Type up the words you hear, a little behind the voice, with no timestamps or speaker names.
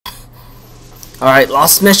Alright,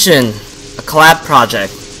 Lost Mission, a collab project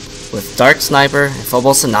with Dark Sniper and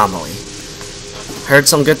Phobos Anomaly. Heard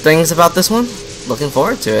some good things about this one, looking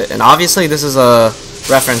forward to it. And obviously this is a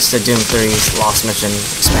reference to Doom 3's Lost Mission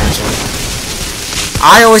expansion.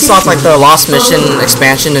 I always thought like the Lost Mission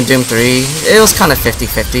expansion in Doom 3, it was kind of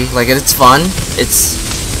 50-50. Like it's fun, it's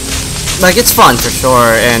fun for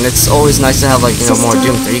sure, and it's always nice to have like, you know, more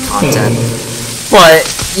Doom 3 content. But,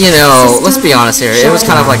 you know, let's be honest here, it was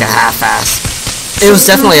kind of like a half-ass. It was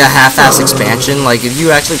definitely a half-ass expansion. Like if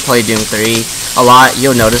you actually play Doom 3 a lot,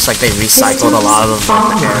 you'll notice like they recycled a lot of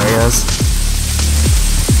like, the areas.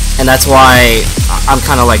 And that's why I'm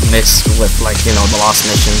kind of like mixed with like, you know, the Lost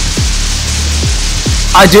Mission.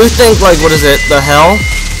 I do think like, what is it, the Hell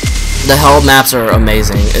maps are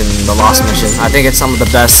amazing in the Lost Mission. I think it's some of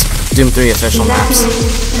the best Doom 3 official maps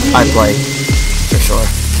I played, for sure.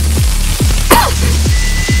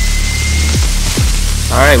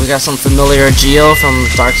 Alright, we got some familiar Geo from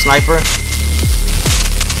Dark Sniper.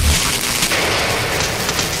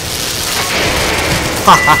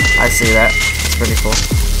 Haha, I see that. It's pretty cool.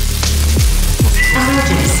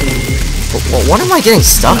 What am I getting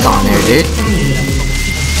stuck on here, dude?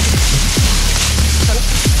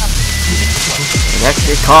 Connect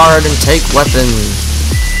your card and take weapon.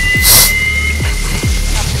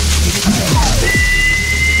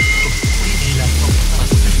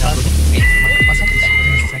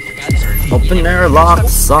 Open airlock,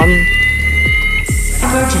 son.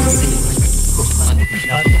 Emergency.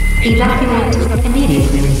 Evacuate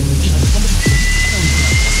immediately.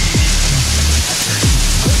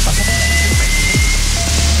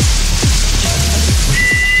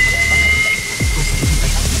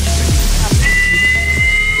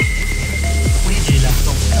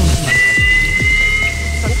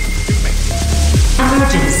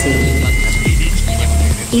 Emergency.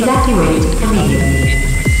 Evacuate immediately.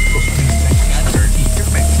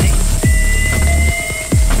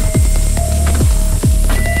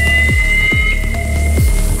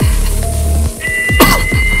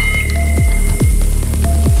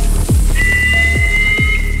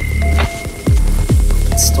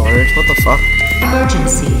 What the fuck?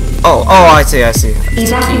 Emergency. Oh, I see.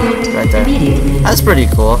 Evacuate right there. Immediately. That's pretty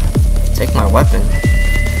cool. Take my weapon.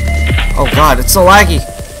 Oh god, it's so laggy.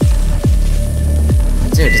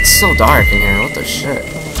 Dude, it's so dark in here. What the shit?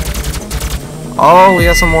 Oh, we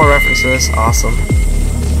got some more references. Awesome.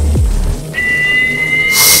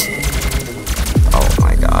 Oh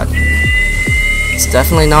my god. It's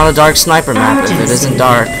definitely not a Dark Sniper map if it isn't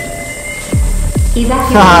dark.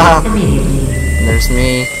 Evacuate immediately. And there's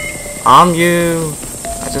me. I'm you.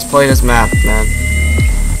 I just played this map, man.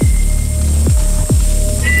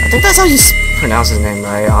 I think that's how you pronounce his name,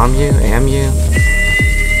 right? Amu?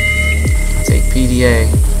 Take PDA.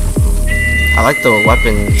 I like the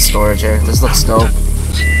weapon storage here. This looks dope.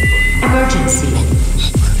 Emergency.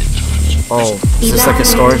 Oh, is this like a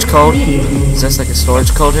storage code? Is this like a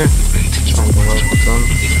storage code here? Trying to work with them.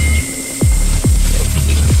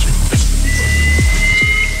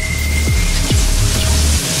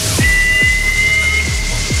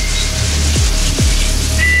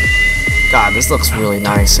 God, this looks really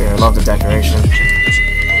nice here. I love the decoration.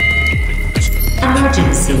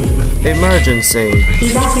 Emergency. Emergency.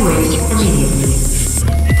 Evacuate immediately.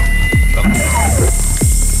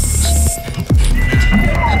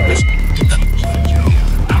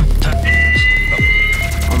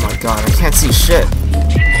 Oh my god, I can't see shit.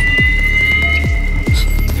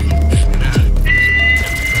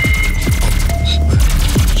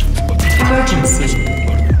 Emergency.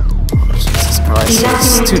 Jesus Christ,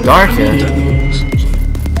 it's too dark here. What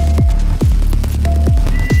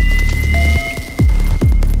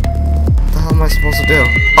the hell am I supposed to do?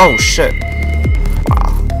 Oh shit. Wow.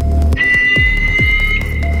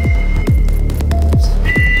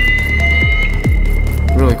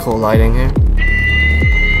 Really cool lighting here.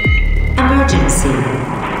 Emergency.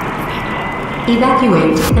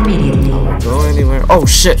 Evacuate immediately. Go anywhere. Oh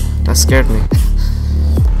shit, that scared me.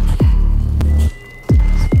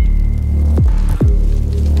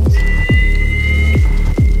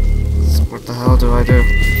 What the hell do I do?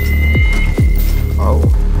 Oh.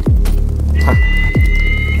 Huh.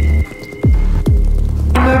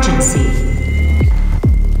 Emergency.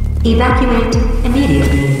 Evacuate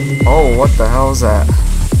immediately. Oh, what the hell is that?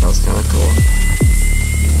 That was kind of cool.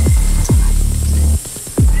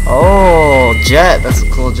 Oh, jet. That's a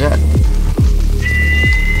cool jet.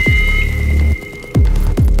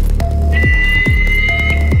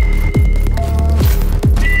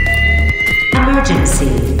 Emergency.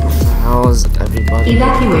 How is everybody?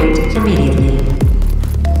 Evacuate immediately.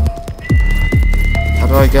 How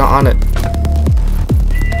do I get on it?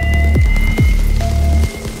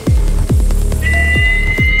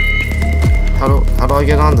 I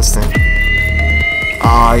get on this thing?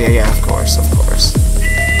 Oh, yeah, of course.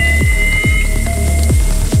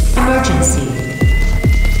 Emergency.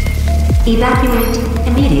 Evacuate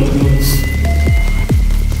immediately.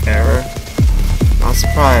 Error. Not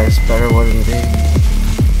surprised. Better wouldn't be.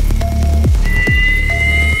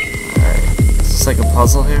 Alright. Is this like a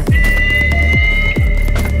puzzle here?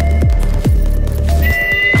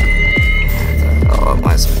 What am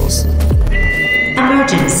I supposed to...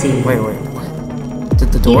 Emergency. Wait, what? Did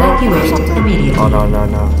the door open or Evacuate something? immediately. Oh,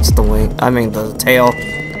 no. It's the wing. I mean, the tail.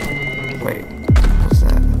 Wait. What's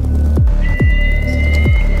that?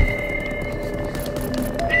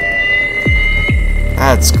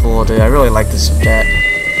 That's cool, dude. I really like this jet.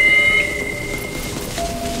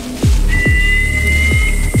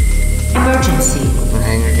 Emergency. Open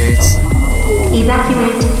hangar gates.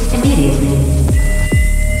 Evacuate immediately.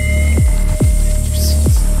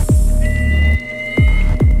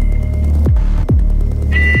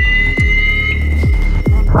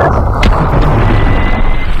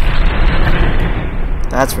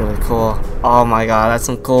 That's really cool. Oh my god, that's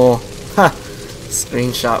some cool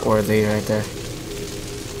screenshot worthy right there.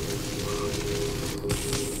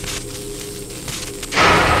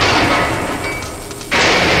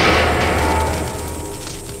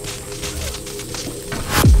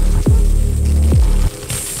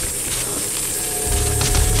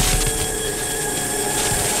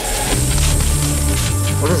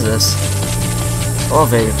 What is this?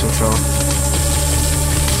 Elevator control.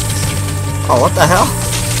 Oh, what the hell?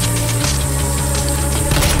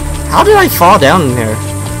 How did I fall down in here?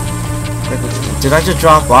 Like, did I just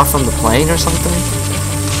drop off from the plane or something?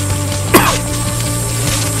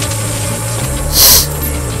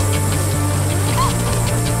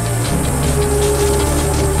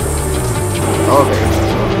 Elevator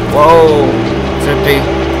control. Whoa! Trippy.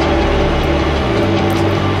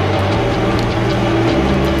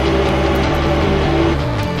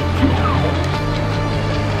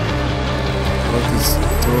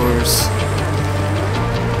 Doors.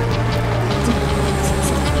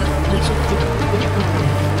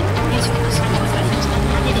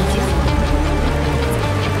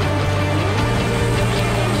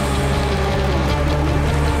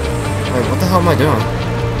 Wait, what the hell am I doing?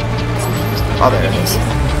 Oh, there it is.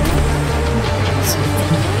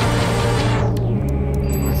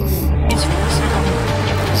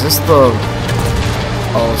 Is this the...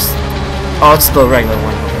 Oh, it's the regular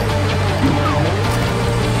one.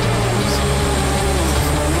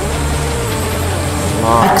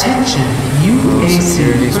 Okay. Attention, UAC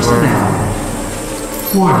personnel.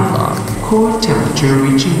 Warning, core temperature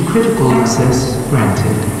reaching critical access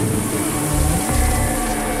granted.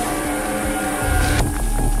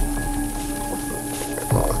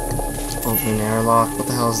 Open airlock. What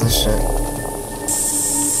the hell is this shit?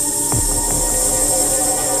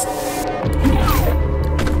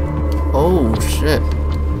 Oh shit.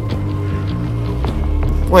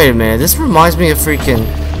 Wait a minute, this reminds me of freaking...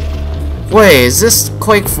 Wait, is this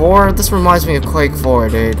Quake 4? This reminds me of Quake 4,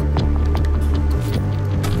 dude.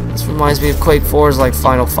 This reminds me of Quake 4's like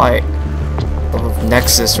final fight. Of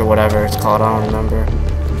Nexus or whatever it's called, I don't remember.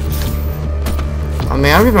 I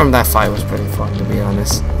mean, I remember that fight was pretty fun, to be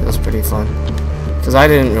honest. It was pretty fun. Because I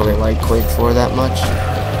didn't really like Quake 4 that much.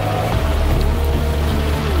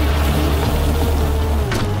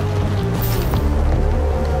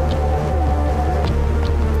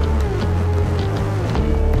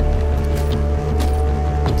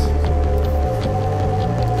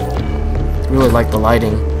 Really like the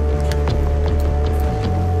lighting.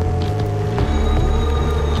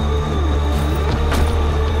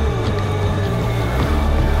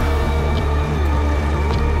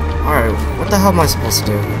 Alright, what the hell am I supposed to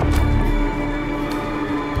do?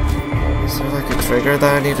 Is there like a trigger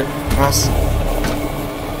that I need to press?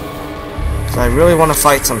 Because I really want to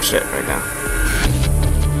fight some shit right now.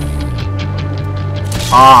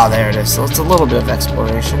 Ah, there it is. So it's a little bit of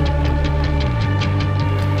exploration.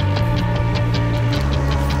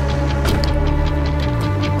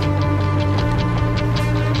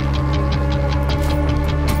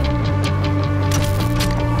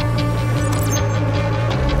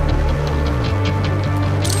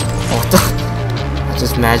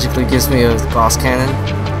 Just magically gives me a glass cannon.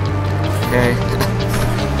 Okay.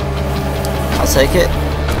 I'll take it.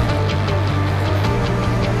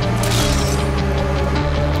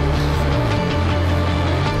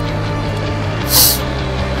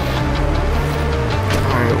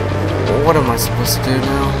 Alright, what am I supposed to do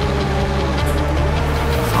now?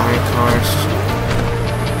 Fire cars.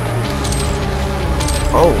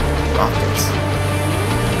 Oh, rockets.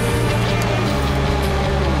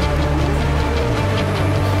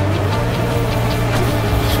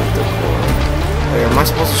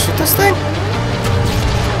 this thing?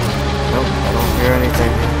 Nope, I don't hear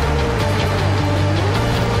anything.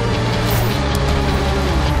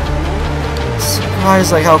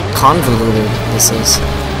 Surprised like how convoluted this is.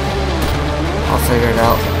 I'll figure it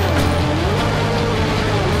out.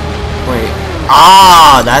 Wait.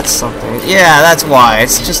 Ah, that's something. Yeah, that's why.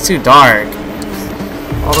 It's just too dark.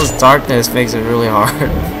 All this darkness makes it really hard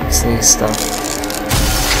to see stuff.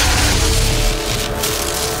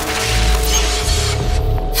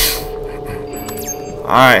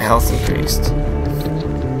 Alright, health increased.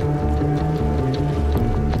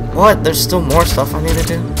 What? There's still more stuff I need to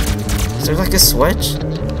do? Is there like a switch?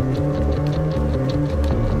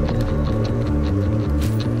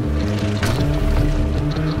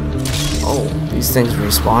 Oh, these things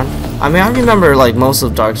respawn? I mean, I remember like most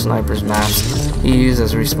of Dark Sniper's maps he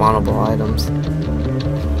uses respawnable items.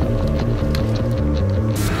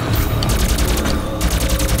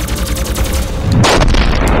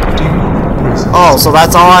 Oh, so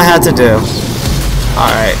that's all I had to do.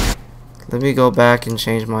 Alright. Let me go back and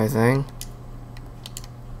change my thing.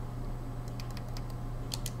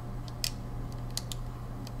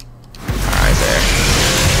 Alright, there.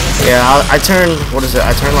 Yeah, I turned, what is it?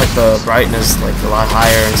 I turned like the brightness like a lot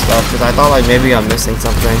higher and stuff because I thought like maybe I'm missing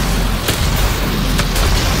something.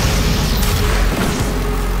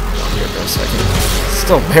 Here for a second.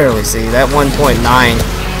 Still barely see. That 1.9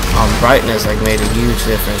 brightness like made a huge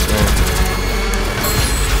difference, man.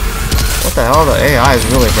 What the hell? The AI is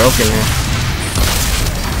really broken here.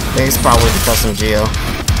 I think it's probably the custom geo.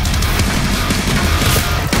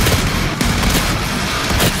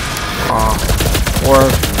 Or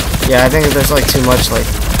yeah, I think there's like too much like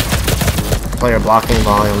player blocking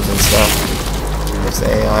volumes and stuff. Makes the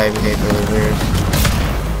AI behave really weird.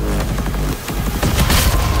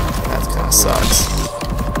 That kind of sucks.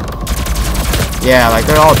 Yeah, like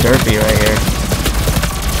they're all derpy right here.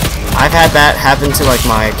 I've had that happen to like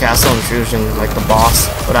my Castle Intrusion, like the boss,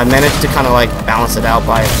 but I managed to kind of like balance it out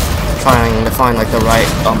by trying to find like the right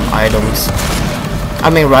items. I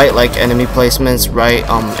mean, right like enemy placements, right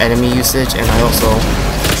enemy usage, and I also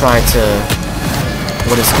tried to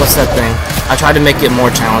what's that thing? I tried to make it more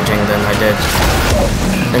challenging than I did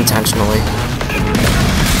intentionally.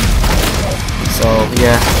 So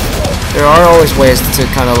yeah, there are always ways to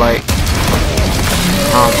kind of like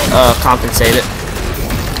compensate it.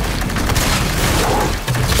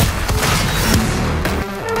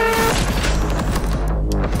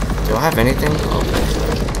 Do I have anything?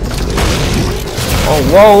 Oh,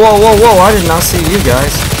 whoa, whoa, whoa, whoa, I did not see you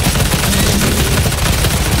guys.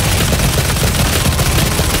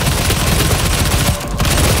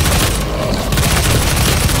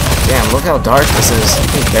 Damn, look how dark this is. You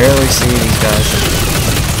can barely see these guys.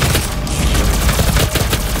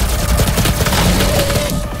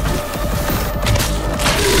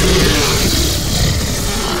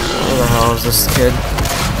 Where the hell is this kid?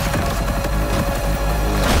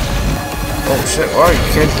 Oh shit, where are you,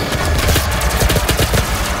 kid?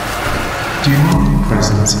 Demonic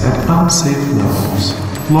presence at unsafe levels.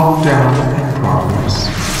 Lockdown in progress.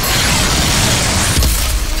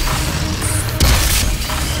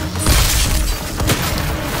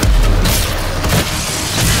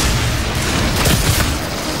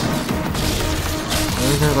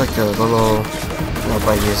 Isn't there like a little... Nope,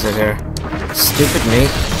 I use it here. Stupid me.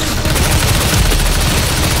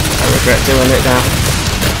 I regret doing it now.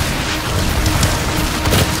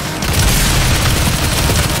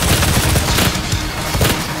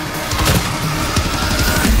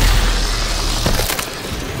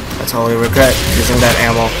 I totally regret using that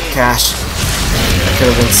ammo cache. That could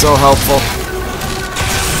have been so helpful.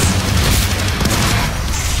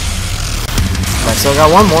 I still got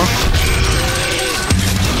one more.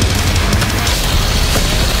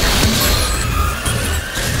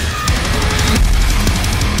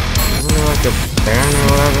 Isn't there like a baron or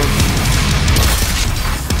whatever?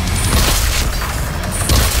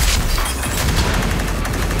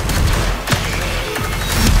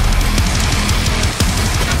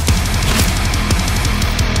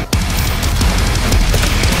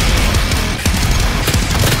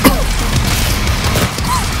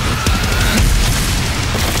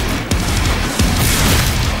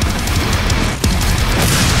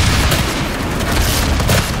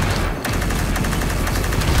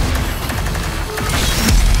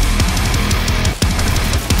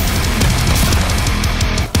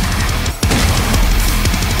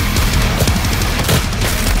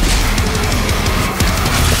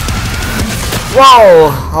 Whoa!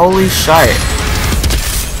 Holy shit.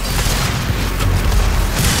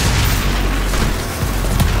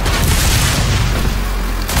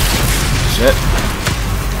 Shit.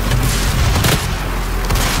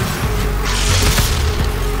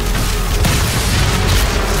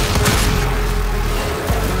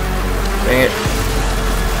 Dang it.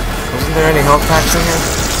 Wasn't there any health packs in here?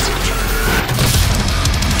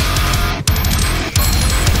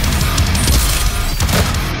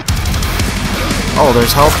 Oh,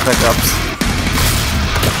 there's health pickups.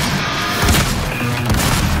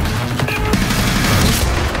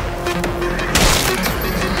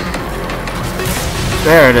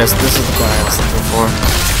 There it is. This is the guy I was looking for.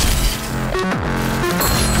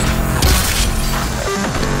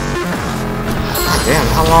 God damn,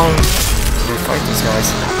 how long do we fight these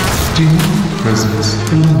guys? Demon presence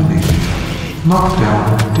eliminated.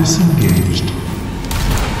 Lockdown disengaged.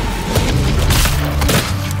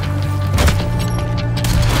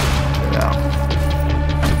 Get out.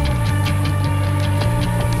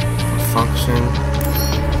 Function.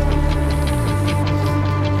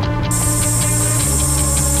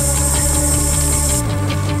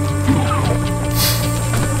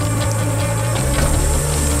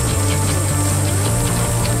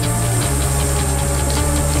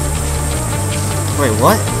 Wait,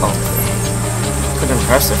 what? Oh. Couldn't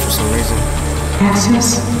press it for some reason.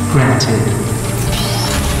 Access granted.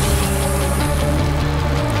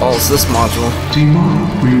 Oh, it's this module. Demonic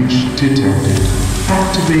breach detected.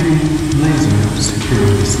 Activating laser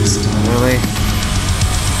security system. Really?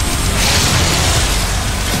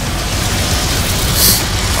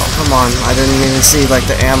 Oh, come on. I didn't even see, like,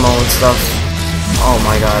 the ammo and stuff. Oh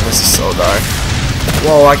my god, this is so dark.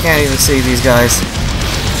 Whoa, I can't even see these guys.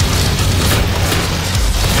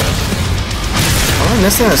 Am I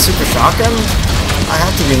missing a super shotgun? I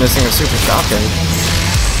have to be missing a super shotgun.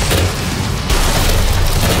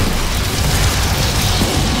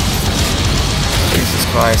 Jesus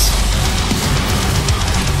Christ.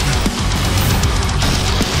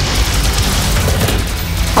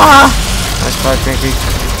 Ah! Nice try, Pinky.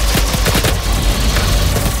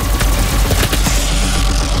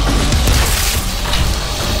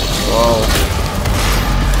 Whoa.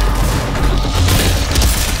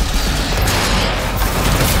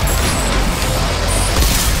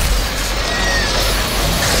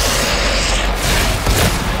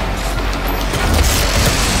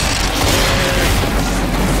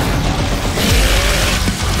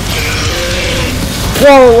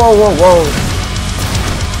 Whoa, whoa, whoa, whoa.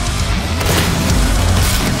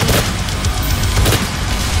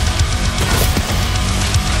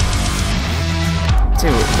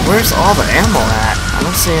 Dude, where's all the ammo at? I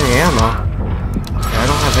don't see any ammo. Okay, I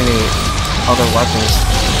don't have any other weapons.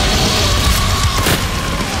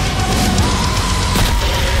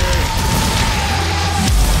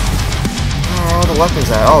 Where are all the weapons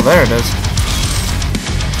at? Oh, there it is.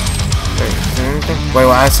 Wait, is there anything? Wait,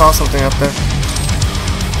 I saw something up there.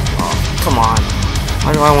 Come on.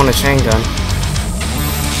 Why do I want a chain gun?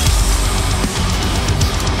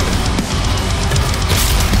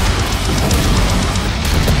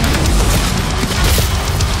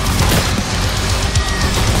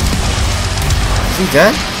 Is he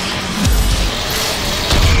dead?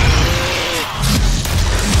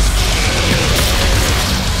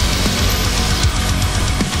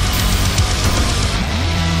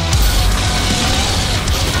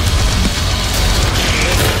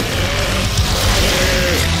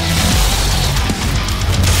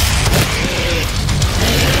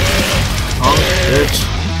 Bitch.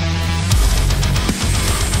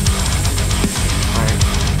 Alright.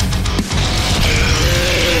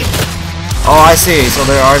 Oh, I see. So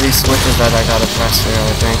there are these switches that I gotta press here,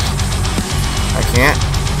 I think. I can't.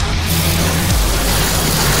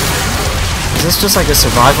 Is this just like a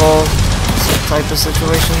survival type of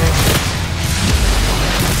situation here?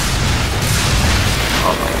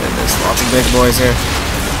 Oh my goodness, lots of big boys here.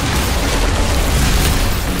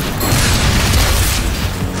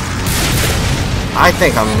 I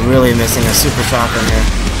think I'm really missing a super shotgun here.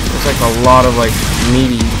 There's like a lot of like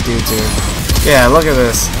meaty dudes here. Yeah, look at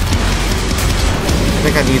this. I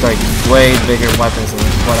think I need like way bigger weapons than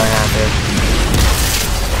what I have here.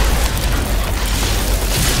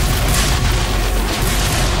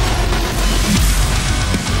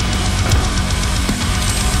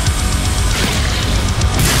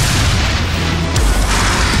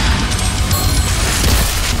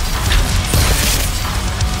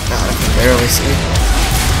 God, I can barely see.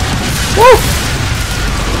 Woo!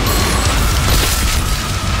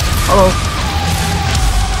 Hello.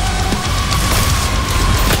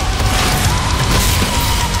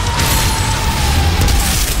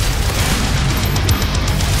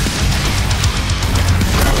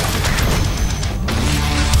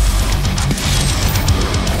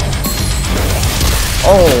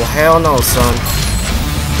 Oh, hell no, son.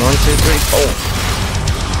 1, 2, 3, 4.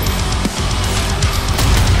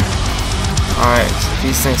 Alright, so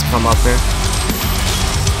these things come up here.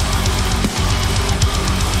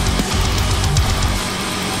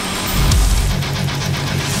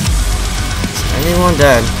 everyone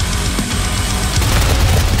dead.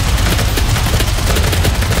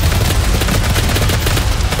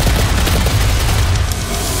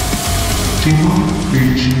 Demonic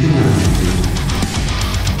breach eliminated.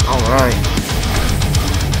 Alright.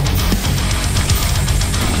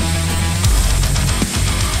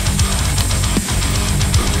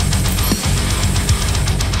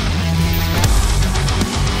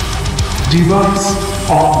 Device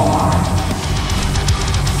online.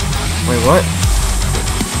 Wait, what?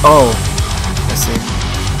 Oh, I see.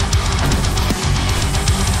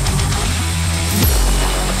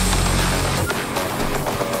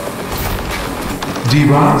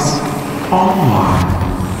 Device online.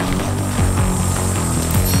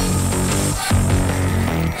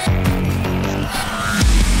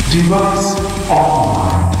 Device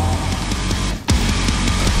online.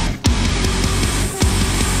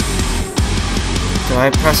 Did I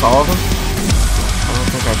press all of them? I don't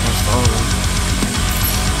think I pressed all of them.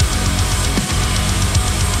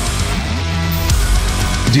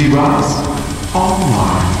 Device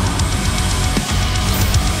online.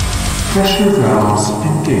 Pressure valves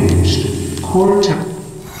engaged. Core temp.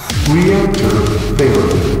 Reactor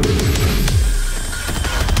failure.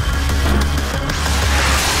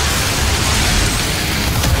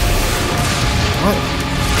 What?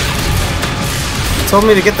 You told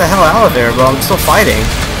me to get the hell out of there, but I'm still fighting.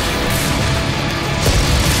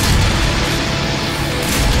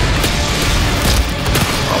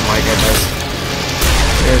 Oh my goodness.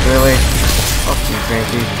 Dude, really? Fuck you,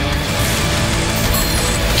 Frankie.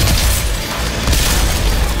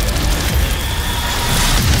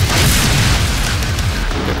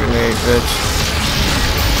 Grenade, bitch.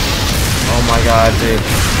 Oh my god, dude.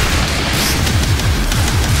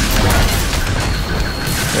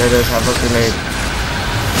 There it is, have a grenade.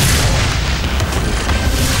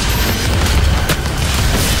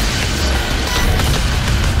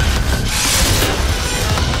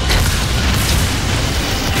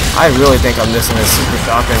 I really think I'm missing a super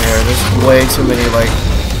shotgun here. There's way too many, like,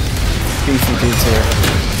 beefy dudes here.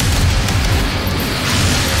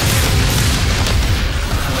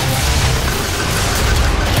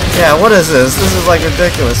 Yeah, what is this? This is like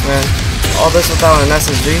ridiculous, man. All this without an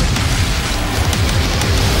SSG?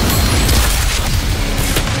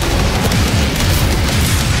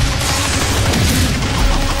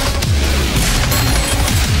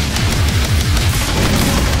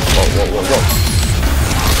 Whoa, whoa, whoa, whoa.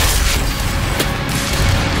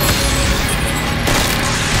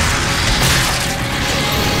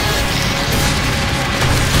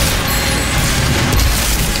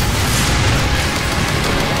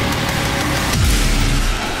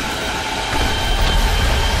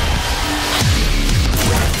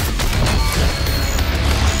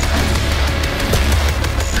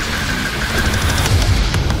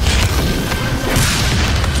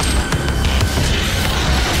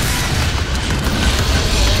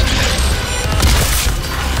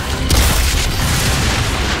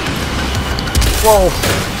 Whoa!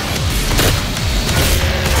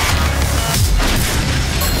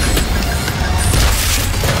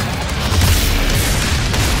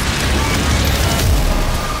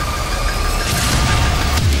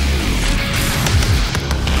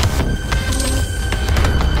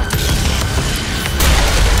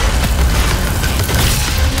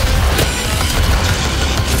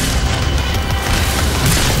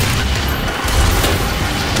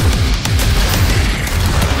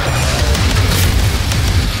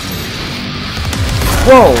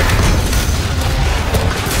 Whoa!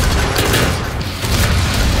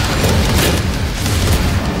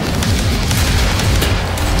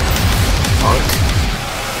 Punk.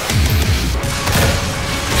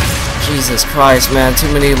 Jesus Christ, man.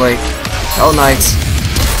 Too many, like, Hell Knights.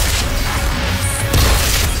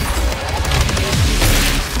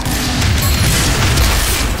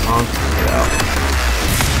 Punk, get out.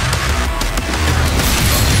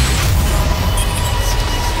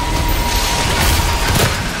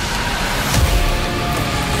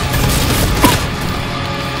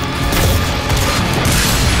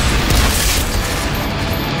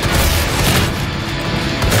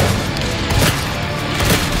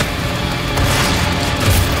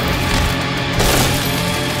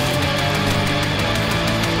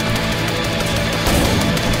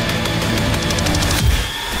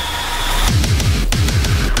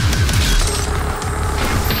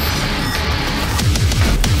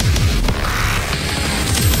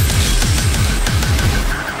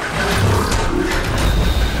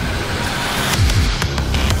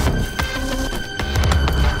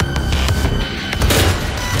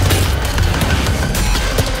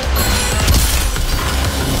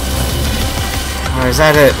 Or is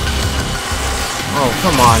that it? Oh,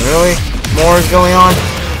 come on, really? More is going on?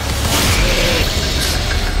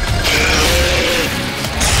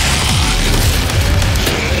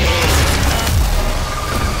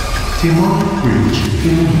 Demonic Bridge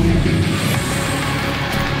eliminated.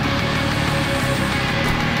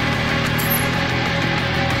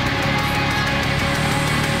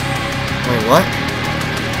 Wait, what?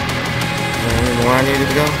 Is there any more I needed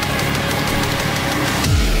to go?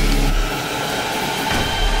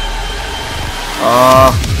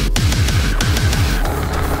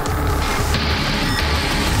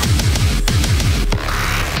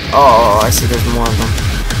 Oh, I see there's more of them.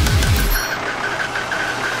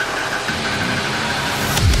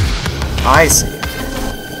 I see.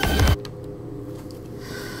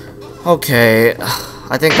 Okay,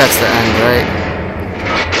 I think that's the end, right?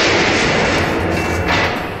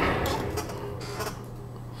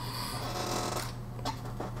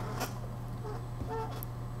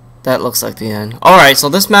 That looks like the end. Alright, so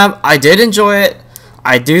this map, I did enjoy it.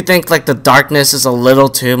 I do think like the darkness is a little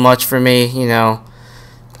too much for me, you know.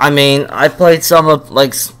 I mean, I played some of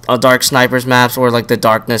like Dark Snipers maps where like the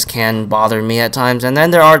darkness can bother me at times, and then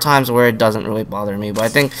there are times where it doesn't really bother me. But I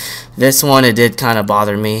think this one, it did kind of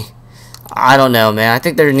bother me. I don't know, man. I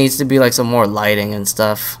think there needs to be like some more lighting and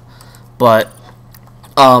stuff. But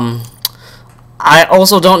I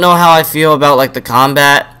also don't know how I feel about like the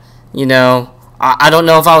combat. You know, I don't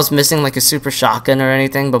know if I was missing like a super shotgun or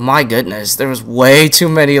anything, but my goodness, there was way too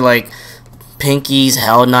many like Pinkies,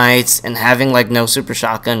 Hell Knights, and having like no super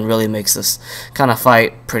shotgun really makes this kind of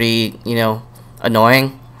fight pretty, you know,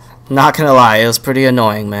 annoying. Not gonna lie, it was pretty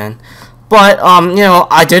annoying, man. But you know,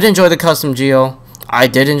 I did enjoy the custom geo. I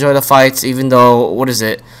did enjoy the fights, even though, what is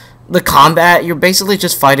it? The combat, you're basically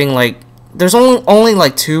just fighting like, there's only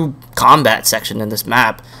like 2 combat sections in this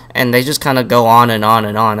map, and they just kind of go on and on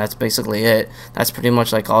and on. That's basically it. That's pretty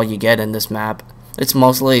much like all you get in this map. It's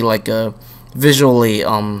mostly like a visually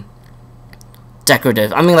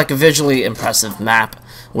decorative, I mean like a visually impressive map,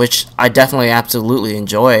 which I definitely absolutely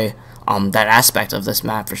enjoy that aspect of this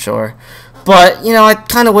map for sure. But you know, I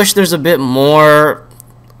kind of wish there's a bit more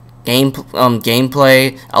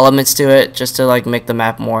gameplay elements to it, just to like make the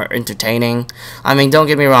map more entertaining. I mean, don't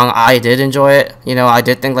get me wrong, I did enjoy it. You know, I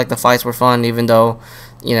did think like the fights were fun, even though,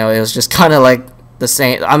 you know, it was just kind of like the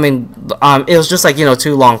same. I mean, it was just like, you know,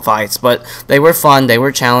 2 long fights, but they were fun, they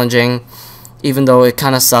were challenging. Even though it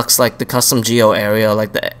kind of sucks, like the custom geo area,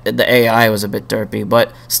 like the AI was a bit derpy,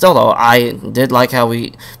 but still though, I did like how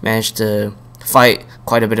we managed to fight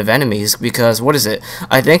quite a bit of enemies. Because what is it?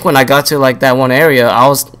 I think when I got to like that one area,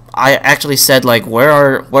 I actually said like, where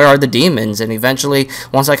are the demons? And eventually,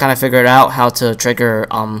 once I kind of figured out how to trigger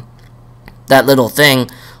that little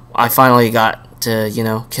thing, I finally got to, you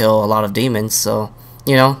know, kill a lot of demons. So,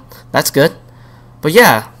 you know, that's good. But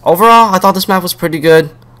yeah, overall, I thought this map was pretty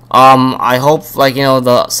good. I hope, like, you know,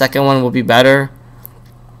 the second one will be better.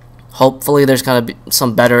 Hopefully there's gonna be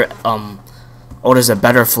some better, or there's a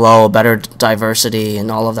better flow, better diversity,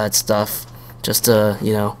 and all of that stuff. Just to,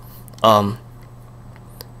 you know,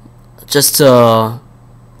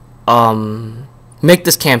 make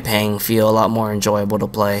this campaign feel a lot more enjoyable to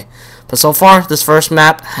play. But so far, this first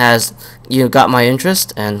map has, you know, got my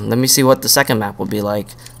interest, and let me see what the second map will be like,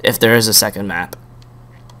 if there is a second map.